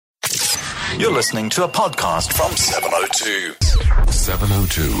You're listening to a podcast from 702.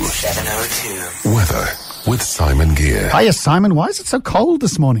 702 Weather with Simon Gear. Hiya, Simon. Why is it so cold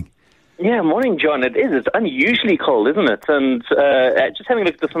this morning? Yeah, morning, John. It is. It's unusually cold, isn't it? And just having a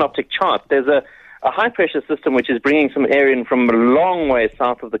look at the synoptic chart, there's a high-pressure system which is bringing some air in from a long way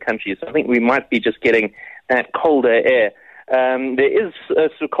south of the country. So I think we might be just getting that colder air. There is a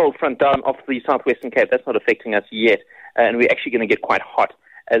sort of cold front down off the southwestern Cape. That's not affecting us yet. And we're actually going to get quite hot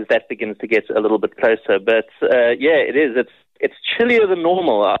as that begins to get a little bit closer. But, yeah, it is. It's chillier than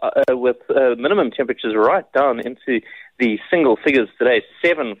normal with minimum temperatures right down into the single figures today.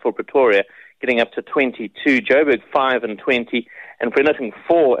 7 for Pretoria, getting up to 22. Joburg, 5 and 20. And Brenton,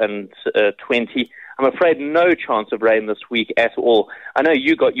 4 and 20. I'm afraid no chance of rain this week at all. I know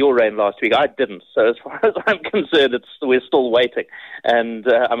you got your rain last week. I didn't. So as far as I'm concerned, we're still waiting. And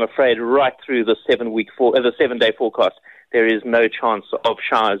I'm afraid right through the 7-day forecast, there is no chance of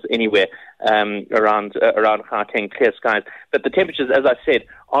showers anywhere around Gauteng, clear skies. But the temperatures, as I said,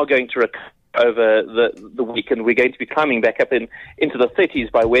 are going to recover over the week, and we're going to be climbing back up into the 30s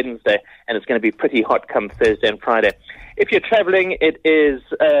by Wednesday, and it's going to be pretty hot come Thursday and Friday. If you're traveling, it's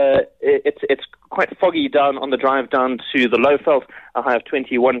quite foggy down on the drive down to the Lowveld, a high of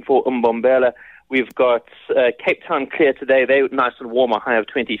 21 for Umbombela. We've got Cape Town clear today. They're nice and warm, a high of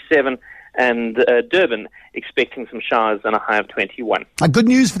 27. And Durban expecting some showers and a high of 21. Good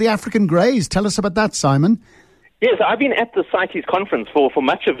news for the African greys. Tell us about that, Simon. Yes, I've been at the CITES conference for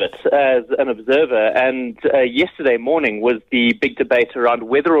much of it as an observer, and yesterday morning was the big debate around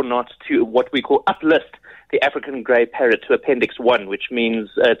whether or not to what we call uplist the African grey parrot to Appendix 1, which means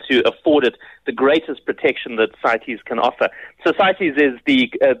to afford it the greatest protection that CITES can offer. So CITES is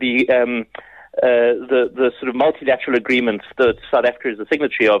the sort of multilateral agreement that South Africa is a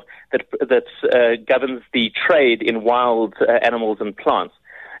signatory of that governs the trade in wild animals and plants.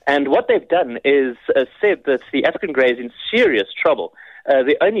 And what they've done is said that the African grey is in serious trouble.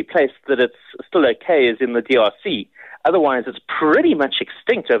 The only place that it's still okay is in the DRC. Otherwise, it's pretty much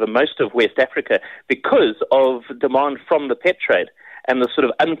extinct over most of West Africa because of demand from the pet trade and the sort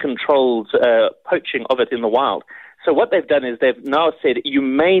of uncontrolled poaching of it in the wild. So what they've done is they've now said you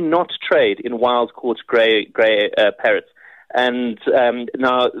may not trade in wild-caught grey parrots. And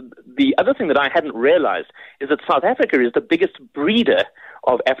now the other thing that I hadn't realized is that South Africa is the biggest breeder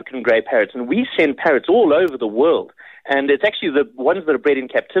of African grey parrots, and we send parrots all over the world. And it's actually the ones that are bred in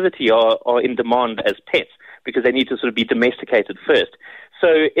captivity are in demand as pets because they need to sort of be domesticated first. So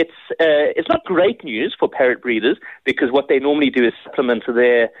it's not great news for parrot breeders because what they normally do is supplement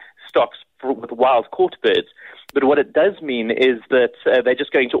their stocks with wild-caught birds. But what it does mean is that they're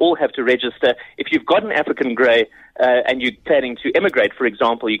just going to all have to register. If you've got an African grey and you're planning to emigrate, for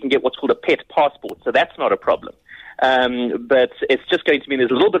example, you can get what's called a pet passport. So that's not a problem. But it's just going to mean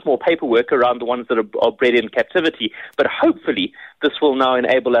there's a little bit more paperwork around the ones that are bred in captivity. But hopefully this will now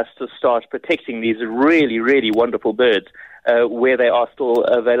enable us to start protecting these really, really wonderful birds where they are still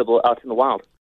available out in the wild.